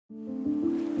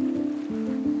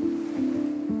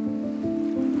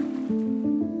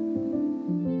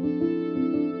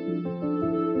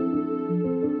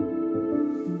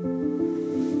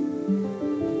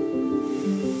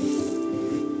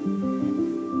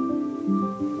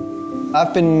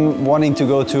I've been wanting to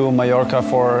go to Mallorca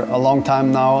for a long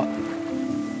time now.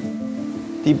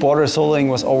 Deep water soloing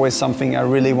was always something I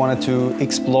really wanted to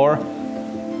explore.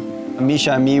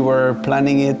 Misha and me were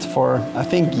planning it for, I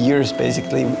think, years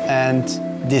basically, and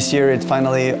this year it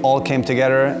finally all came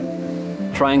together.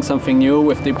 Trying something new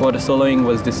with deep water soloing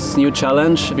was this new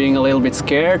challenge. Being a little bit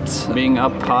scared, being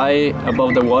up high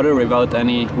above the water without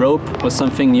any rope was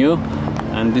something new,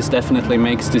 and this definitely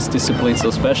makes this discipline so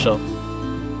special.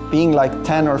 Being like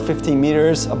 10 or 15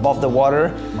 meters above the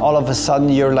water, all of a sudden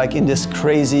you're like in this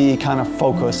crazy kind of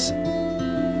focus.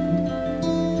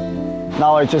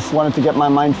 Now I just wanted to get my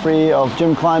mind free of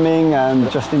gym climbing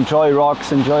and just enjoy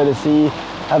rocks, enjoy the sea,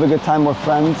 have a good time with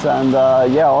friends, and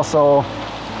yeah, also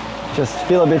just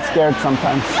feel a bit scared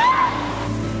sometimes.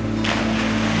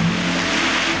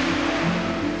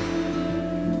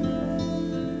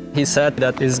 He said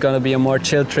that it's going to be a more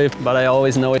chill trip, but I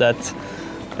always know that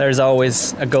there's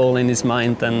always a goal in his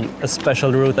mind and a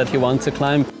special route that he wants to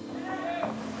climb.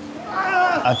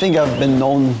 I think I've been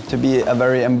known to be a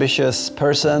very ambitious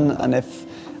person, and if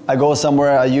I go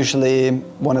somewhere I usually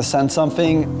want to send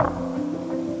something.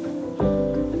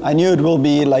 I knew it will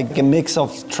be like a mix of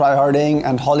tryharding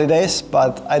and holidays,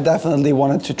 but I definitely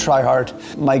wanted to try hard.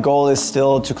 My goal is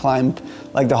still to climb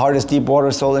like the hardest deep water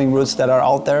soloing routes that are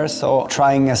out there. So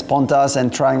trying Pontas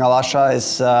and trying Alasha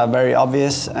is very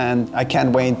obvious, and I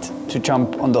can't wait to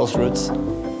jump on those routes.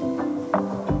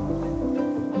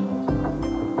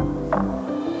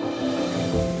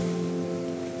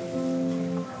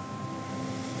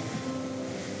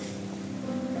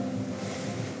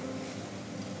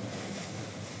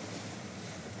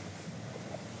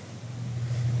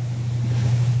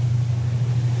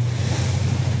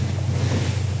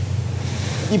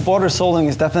 Deep water soloing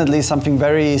is definitely something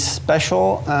very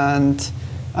special, and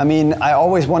I mean, I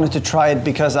always wanted to try it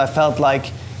because I felt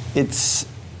like it's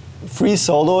free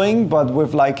soloing but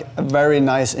with like a very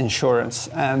nice insurance,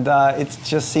 and it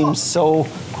just seems so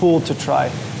cool to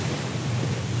try.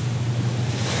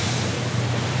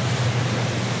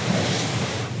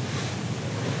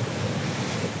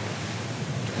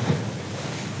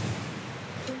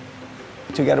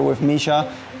 Together with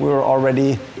Misha, we were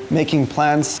already making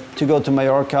plans to go to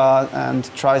Mallorca and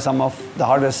try some of the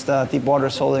hardest deep water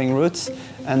soloing routes.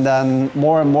 And then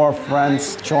more and more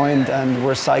friends joined and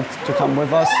were psyched to come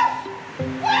with us.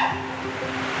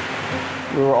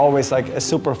 We were always like a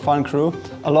super fun crew.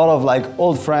 A lot of like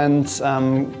old friends,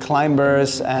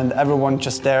 climbers, and everyone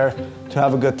just there to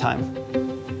have a good time.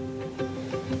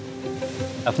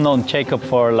 I've known Jakob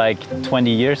for like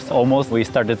 20 years almost. We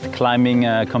started climbing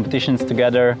competitions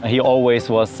together. He always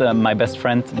was my best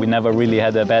friend. We never really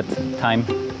had a bad time.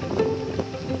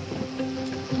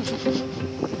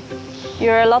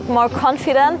 You're a lot more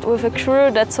confident with a crew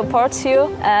that supports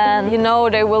you, and you know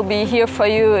they will be here for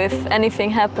you if anything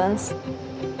happens.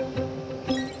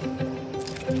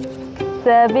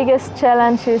 The biggest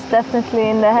challenge is definitely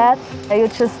in the head. You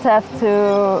just have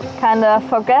to kind of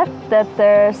forget that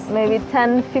there's maybe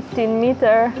 10-15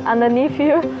 meters underneath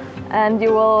you, and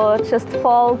you will just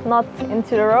fall not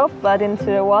into the rope but into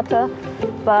the water.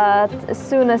 But as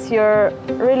soon as you're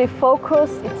really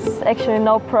focused, it's actually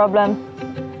no problem.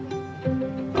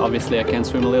 Obviously I can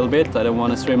swim a little bit. I don't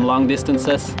want to swim long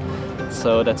distances,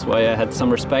 so that's why I had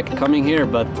some respect coming here,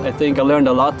 but I think I learned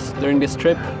a lot during this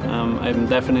trip. I'm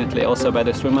definitely also a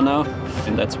better swimmer now,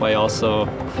 and that's why I also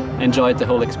enjoyed the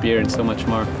whole experience so much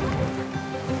more.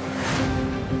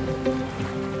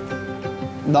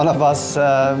 None of us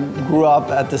grew up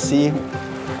at the sea.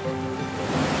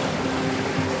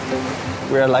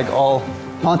 We're like all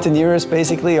mountaineers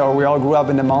basically, or we all grew up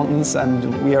in the mountains,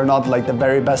 and we are not like the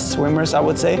very best swimmers, I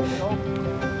would say.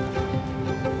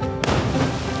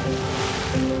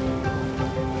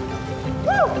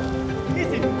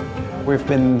 We've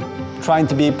been trying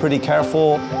to be pretty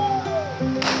careful.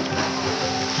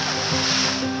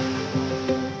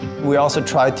 We also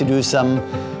tried to do some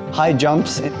high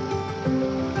jumps.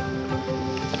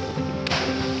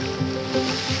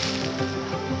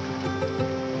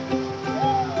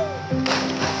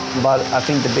 But I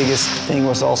think the biggest thing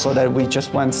was also that we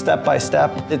just went step by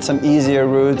step, did some easier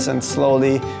routes, and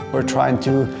slowly we're trying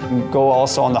to go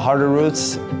also on the harder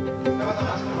routes.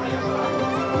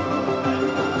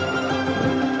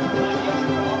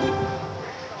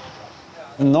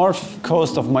 The north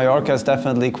coast of Mallorca is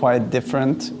definitely quite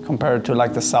different compared to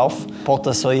like the south.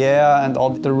 Pontas and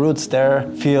all the routes there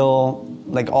feel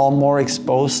like all more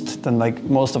exposed than like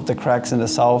most of the cracks in the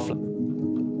south.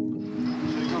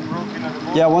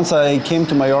 Yeah, once I came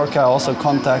to Mallorca, I also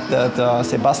contacted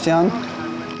Sebastian.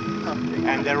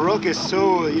 And the rock is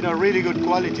so, really good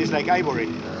quality. It's like ivory.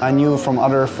 I knew from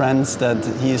other friends that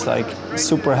he's like a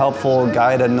super helpful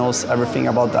guy that knows everything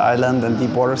about the island and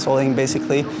deep water soling,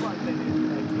 basically.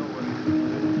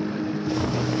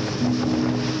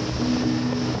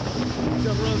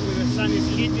 The sun is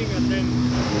heating and then...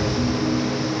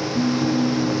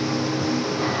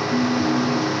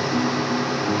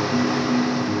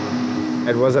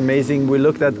 It was amazing. We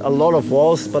looked at a lot of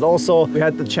walls, but also we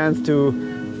had the chance to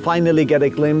finally get a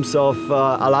glimpse of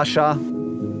Alasha.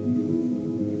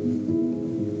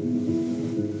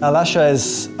 Alasha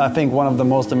is, I think, one of the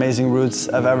most amazing routes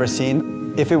I've ever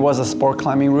seen. If it was a sport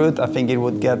climbing route, I think it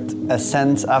would get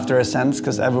ascents after ascents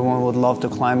because everyone would love to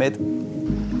climb it.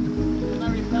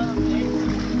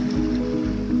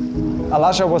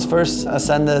 Alasha was first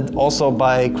ascended also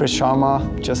by Chris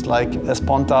Sharma, just like as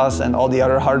Pontas and all the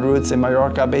other hard routes in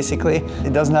Mallorca, basically.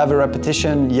 It doesn't have a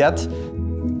repetition yet.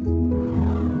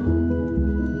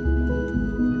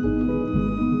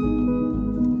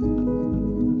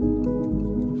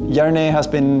 Jarne has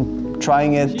been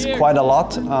trying it quite a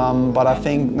lot, but I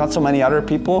think not so many other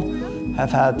people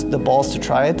have had the balls to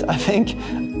try it, I think.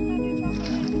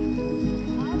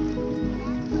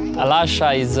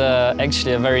 Alasha is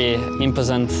actually a very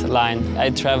imposant line.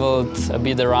 I traveled a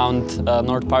bit around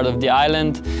north part of the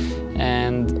island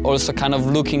and also kind of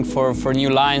looking for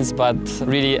new lines, but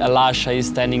really Alasha is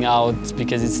standing out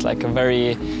because it's like a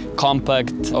very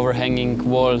compact, overhanging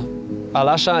wall.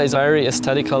 Alasha is very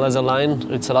aesthetical as a line.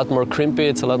 It's a lot more crimpy,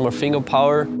 it's a lot more finger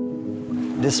power.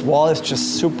 This wall is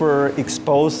just super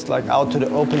exposed, like out to the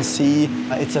open sea.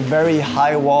 It's a very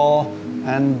high wall,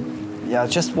 and yeah,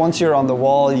 just once you're on the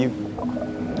wall, you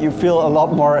feel a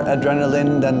lot more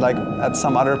adrenaline than like at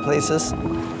some other places.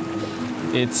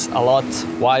 It's a lot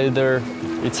wilder,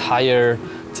 it's higher,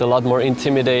 it's a lot more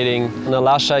intimidating. In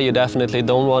Alasha, you definitely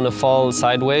don't want to fall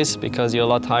sideways because you're a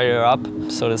lot higher up,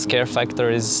 so the scare factor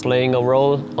is playing a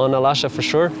role on Alasha for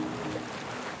sure.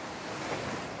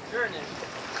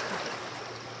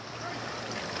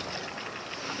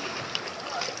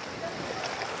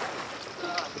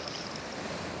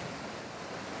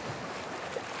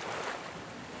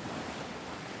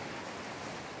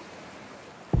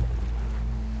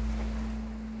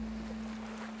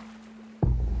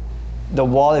 The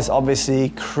wall is obviously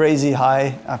crazy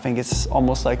high. I think it's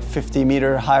almost like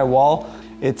 50-meter high wall.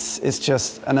 It's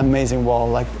just an amazing wall.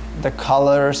 Like the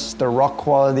colors, the rock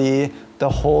quality, the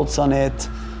holds on it,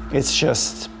 it's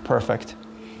just perfect.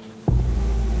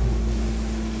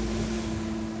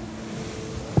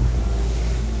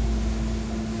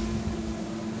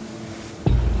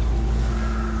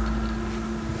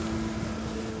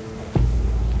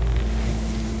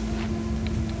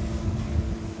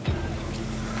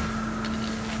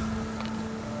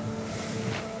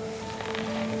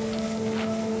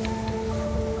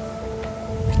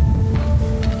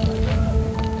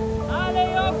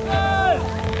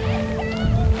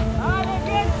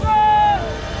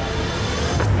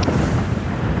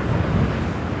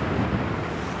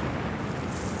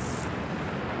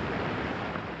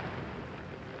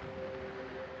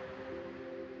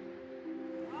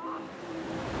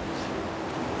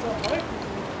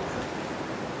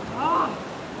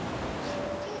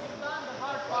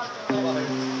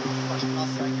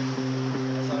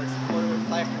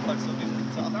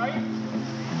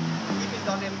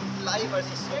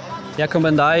 Jakob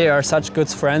and I are such good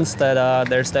friends that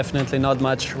there's definitely not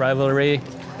much rivalry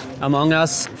among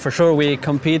us. For sure we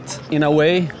compete in a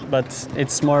way, but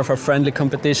it's more of a friendly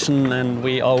competition and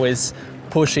we always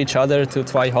push each other to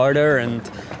try harder and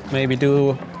maybe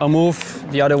do a move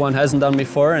the other one hasn't done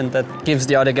before, and that gives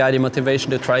the other guy the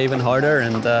motivation to try even harder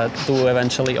and do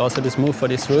eventually also this move for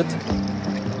this route.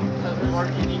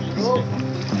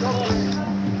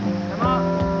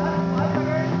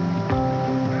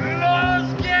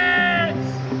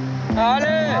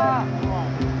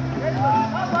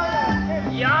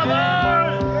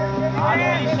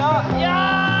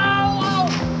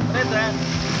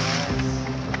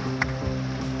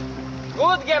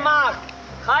 Good gemacht!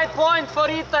 High point for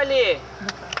Italy!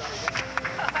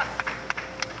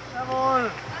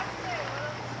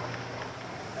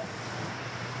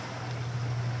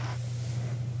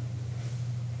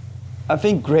 I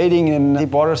think grading in deep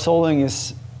water soling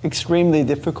is extremely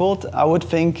difficult. I would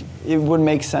think it would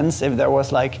make sense if there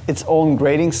was like its own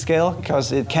grading scale,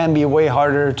 because it can be way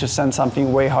harder to send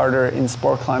something way harder in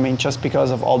sport climbing just because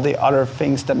of all the other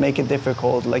things that make it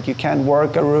difficult. Like you can't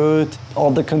work a route, all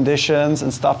the conditions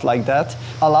and stuff like that.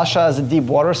 Alasha as a deep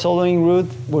water soling route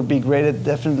would be graded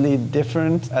definitely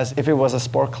different as if it was a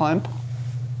sport climb.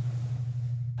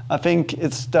 I think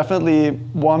it's definitely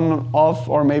one of,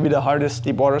 or maybe the hardest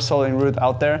deep water soloing route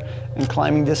out there, and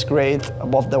climbing this grade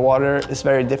above the water is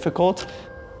very difficult.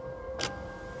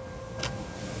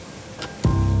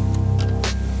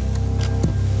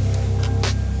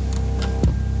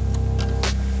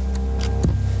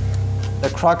 The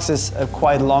crux is a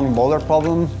quite long boulder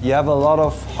problem. You have a lot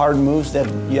of hard moves that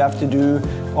you have to do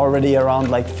already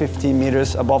around like 50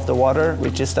 meters above the water,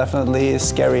 which is definitely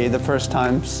scary the first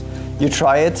times you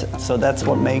try it. So that's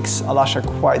what makes Alasha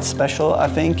quite special, I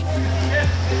think.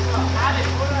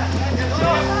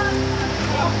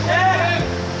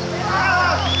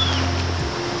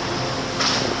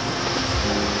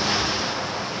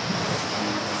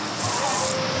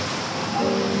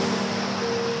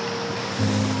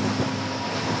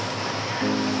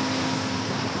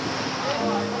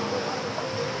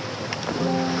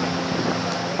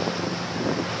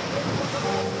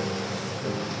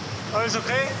 Alles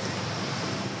okay?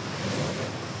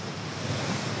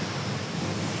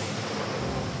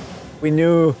 We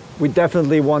knew we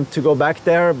definitely want to go back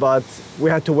there, but we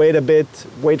had to wait a bit,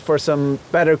 wait for some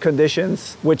better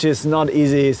conditions, which is not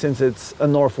easy since it's a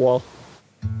north wall.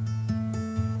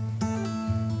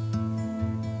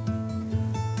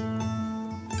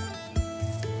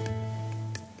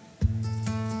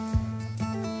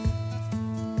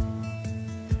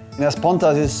 As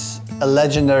Pontas is a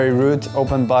legendary route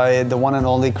opened by the one and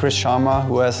only Chris Sharma,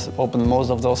 who has opened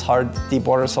most of those hard deep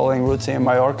water soloing routes here in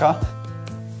Mallorca.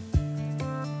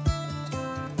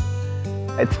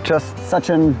 It's just such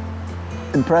an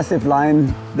impressive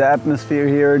line. The atmosphere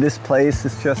here, this place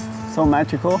is just so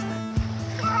magical.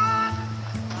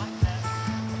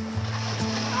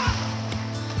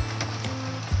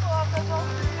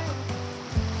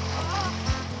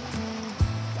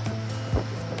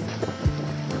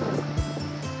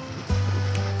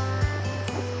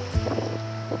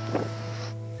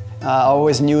 I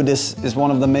always knew this is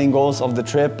one of the main goals of the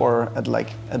trip, or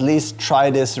at least try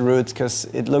this route, because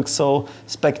it looks so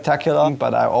spectacular.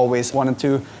 But I always wanted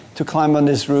to climb on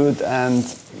this route and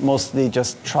mostly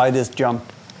just try this jump.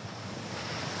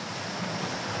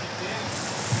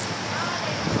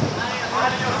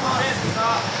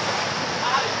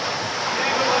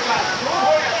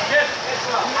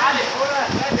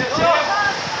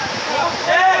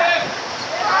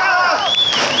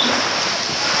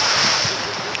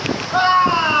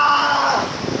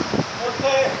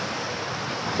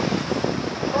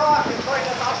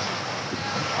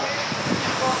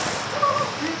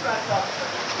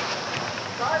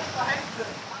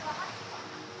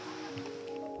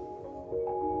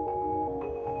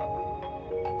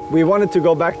 We wanted to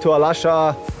go back to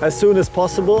Alasha as soon as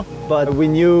possible, but we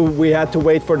knew we had to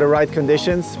wait for the right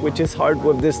conditions, which is hard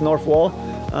with this north wall.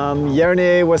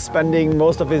 Jerne was spending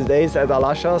most of his days at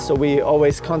Alasha, so we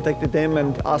always contacted him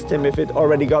and asked him if it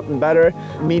already gotten better.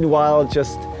 Meanwhile,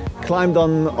 just climbed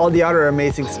on all the other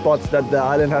amazing spots that the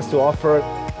island has to offer.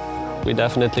 We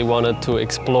definitely wanted to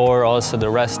explore also the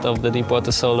rest of the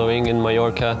deepwater soloing in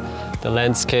Mallorca. The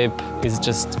landscape is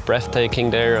just breathtaking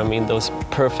there. I mean, those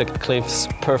perfect cliffs,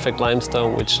 perfect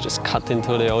limestone, which just cut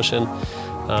into the ocean.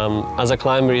 As a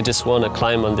climber, you just want to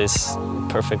climb on this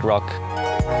perfect rock.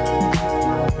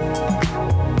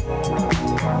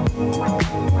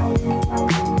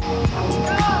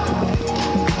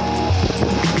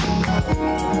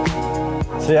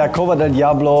 So yeah, Cova del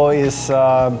Diablo is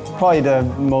probably the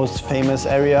most famous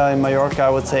area in Mallorca, I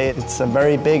would say. It's a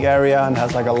very big area and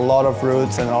has like a lot of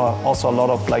routes and also a lot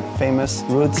of like famous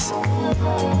routes.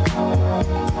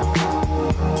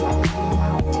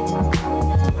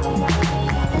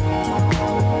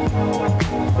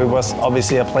 It was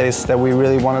obviously a place that we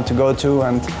really wanted to go to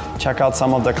and check out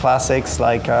some of the classics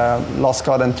like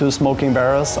Loskot and 2 Smoking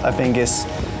Barrels. I think is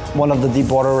one of the deep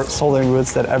water soloing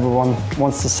routes that everyone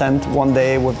wants to send one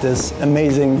day with this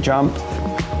amazing jump.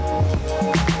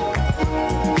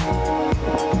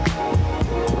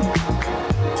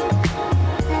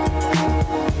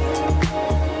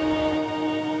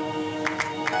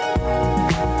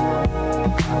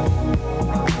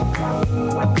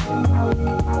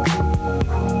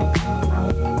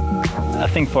 I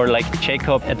think for like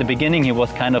Jakob at the beginning, he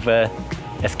was kind of a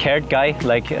scared guy.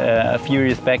 Like a few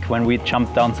years back when we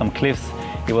jumped down some cliffs,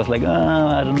 he was like,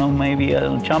 I don't know, maybe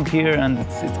I'll jump here and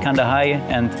it's kind of high.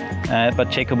 And but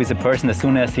Jakob is a person, as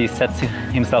soon as he sets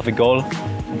himself a goal,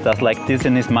 does like this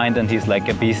in his mind and he's like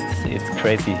a beast. It's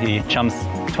crazy. He jumps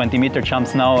 20-meter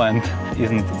jumps now and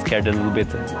isn't scared a little bit.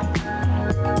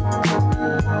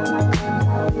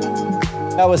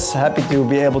 I was happy to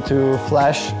be able to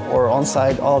flash or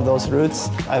onside all of those routes.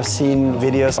 I've seen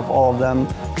videos of all of them,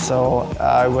 so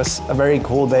it was a very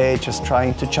cool day just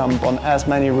trying to jump on as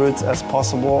many routes as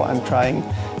possible and trying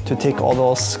to tick all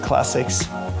those classics.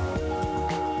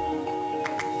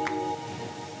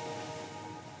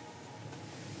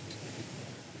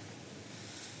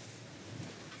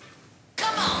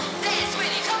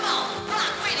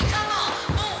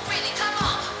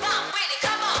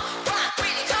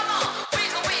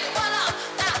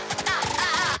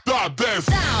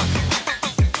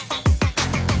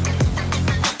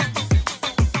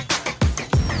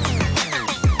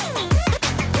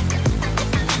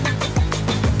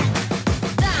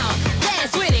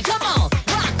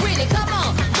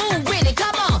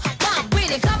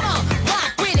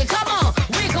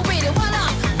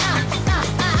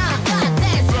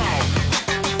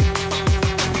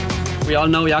 We all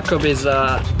know Jakob is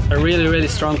a really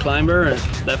strong climber,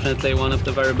 definitely one of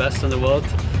the very best in the world.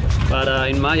 But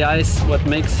in my eyes, what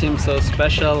makes him so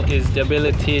special is the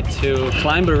ability to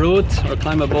climb a route or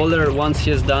climb a boulder once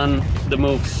he has done the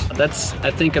moves. That's,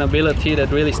 I think, an ability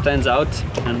that really stands out,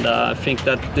 and I think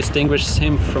that distinguishes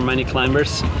him from many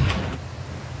climbers.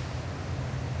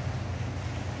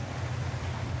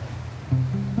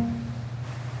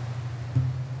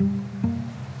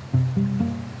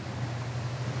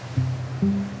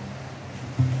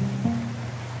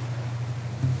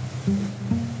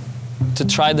 To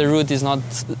try the route is not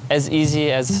as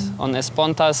easy as on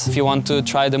Pontas. If you want to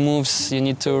try the moves, you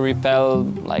need to rappel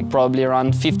like probably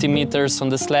around 50 meters on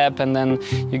the slab, and then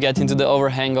you get into the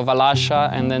overhang of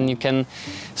Alasha, and then you can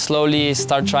slowly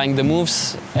start trying the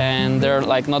moves. And there are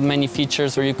like not many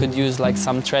features where you could use like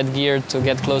some tread gear to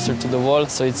get closer to the wall,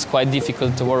 so it's quite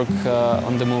difficult to work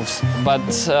on the moves.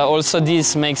 But also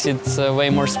this makes it way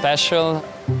more special.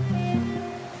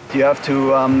 You have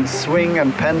to swing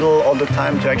and pendle all the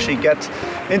time to actually get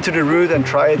into the route and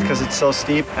try it because it's so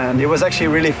steep. And it was actually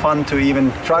really fun to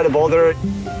even try the boulder.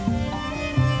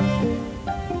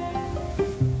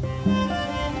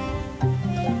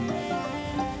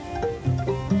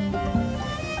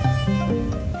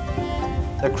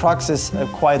 The crux is a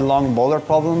quite long boulder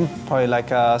problem, probably like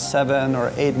 7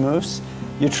 or 8 moves.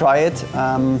 You try it.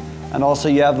 And also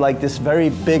you have like this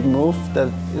very big move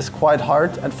that is quite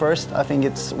hard at first. I think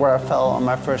it's where I fell on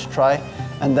my first try.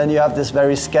 And then you have this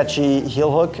very sketchy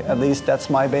heel hook, at least that's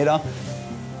my beta.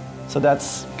 So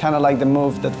that's kind of like the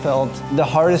move that felt the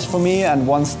hardest for me. And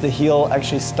once the heel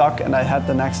actually stuck and I had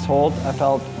the next hold, I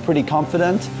felt pretty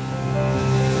confident.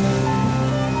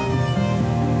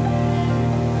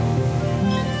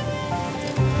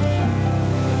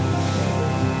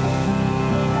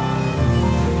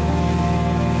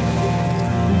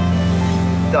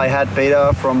 I had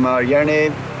beta from Jerne,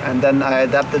 and then I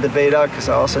adapted the beta because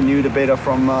I also knew the beta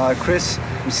from Chris.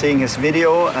 I'm seeing his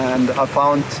video, and I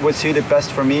found what suited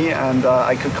best for me, and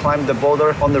I could climb the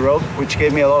boulder on the rope, which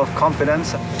gave me a lot of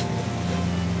confidence.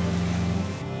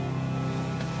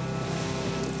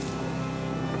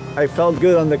 I felt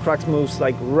good on the crux moves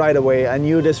like right away. I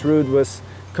knew this route was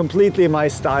completely my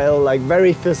style, like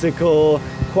very physical,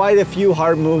 quite a few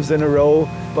hard moves in a row,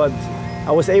 but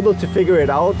I was able to figure it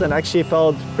out and actually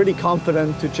felt pretty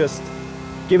confident to just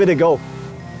give it a go.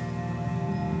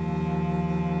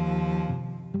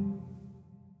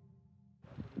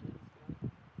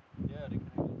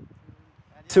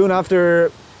 Soon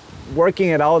after working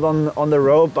it out on the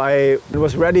rope, I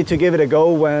was ready to give it a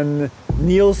go when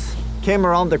Niels came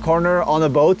around the corner on a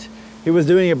boat. He was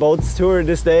doing a boat tour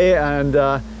this day,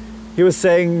 and he was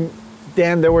saying,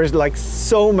 "Dan, there was like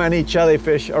so many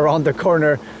jellyfish around the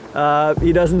corner.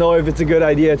 He doesn't know if it's a good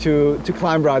idea to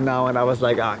climb right now." And I was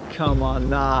like, "Ah, come on,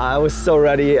 nah." I was so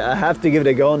ready. I have to give it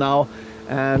a go now.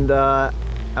 And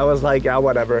I was like, "Ah,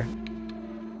 whatever."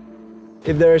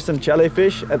 If there is some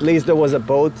jellyfish, at least there was a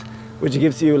boat, which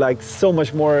gives you like so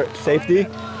much more safety.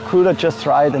 Kruda just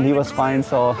tried and he was fine,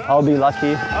 so I'll be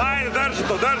lucky. Ajde, drži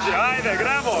to, drži, ajde,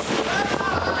 gremo!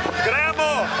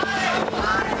 Gremo!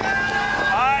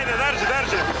 Ajde, drži,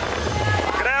 drži!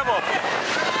 Gremo!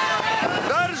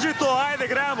 Drži to, ajde,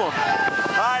 gremo!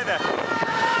 Ajde!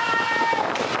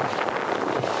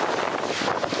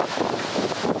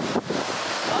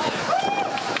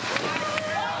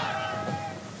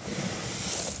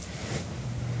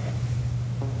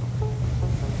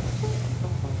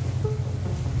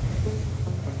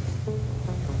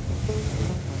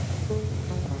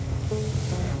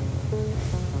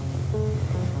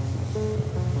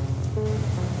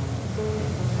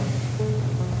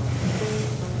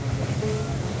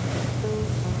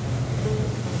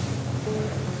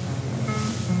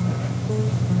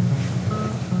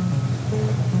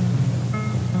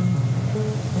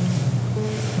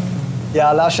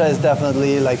 Yeah, Alasha is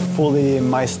definitely like fully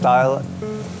my style.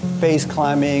 Face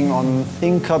climbing on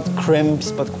thin-cut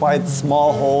crimps, but quite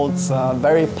small holds,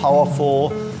 very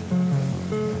powerful.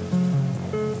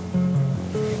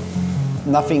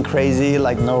 Nothing crazy,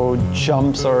 like no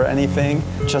jumps or anything,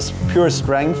 just pure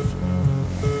strength.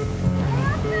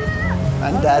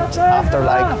 And that after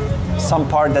like some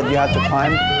part that you had to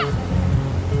climb,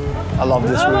 I love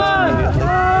this route immediately.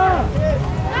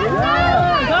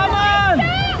 Come on!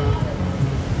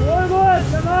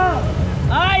 Come on!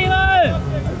 Ale, ale!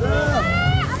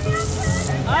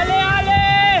 Come on!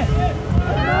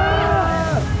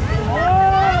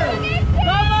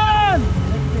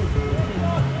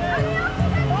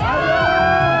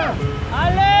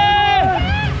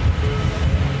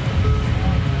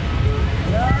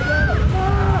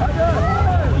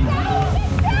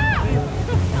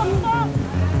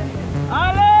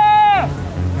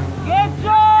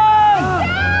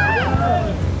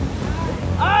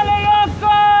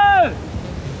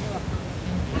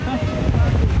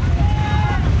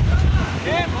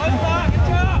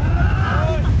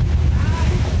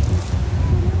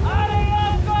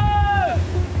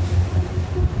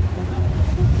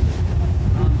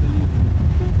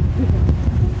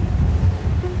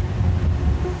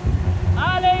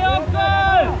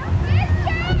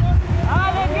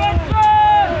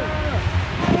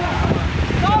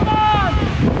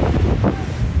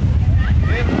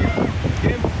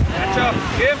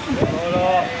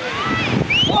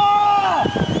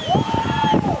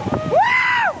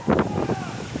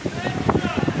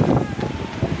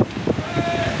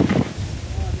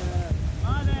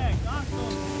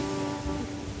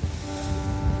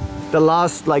 The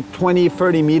last like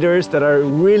 20-30 meters that are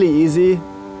really easy,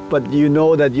 but you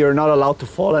know that you're not allowed to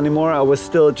fall anymore. I was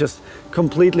still just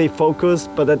completely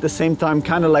focused, but at the same time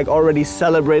kind of like already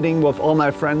celebrating with all my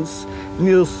friends.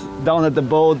 Niels down at the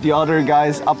boat, the other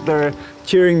guys up there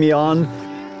cheering me on,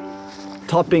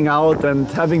 topping out and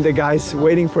having the guys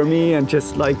waiting for me and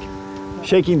just like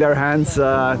shaking their hands.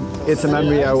 It's a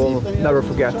memory I will never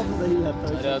forget.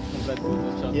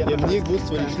 Wir haben nie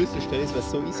gewusst, wo die Schlüsselstelle ist, weil es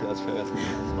so easy ist vergessen.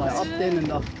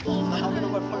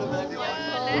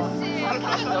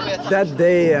 That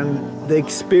day and the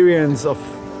experience of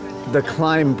the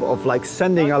climb of like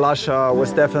sending Alasha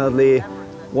was definitely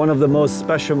one of the most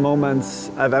special moments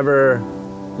I've ever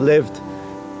lived.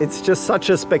 It's just such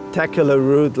a spectacular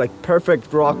route, like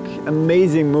perfect rock,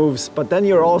 amazing moves, but then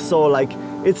you're also like,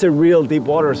 it's a real deep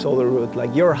water solo route.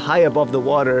 Like you're high above the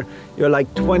water, you're like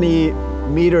 20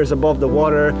 meters above the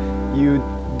water, you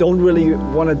don't really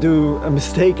want to do a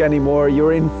mistake anymore,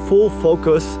 you're in full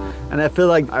focus, and I feel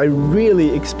like I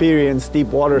really experienced deep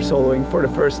water soloing for the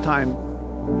first time.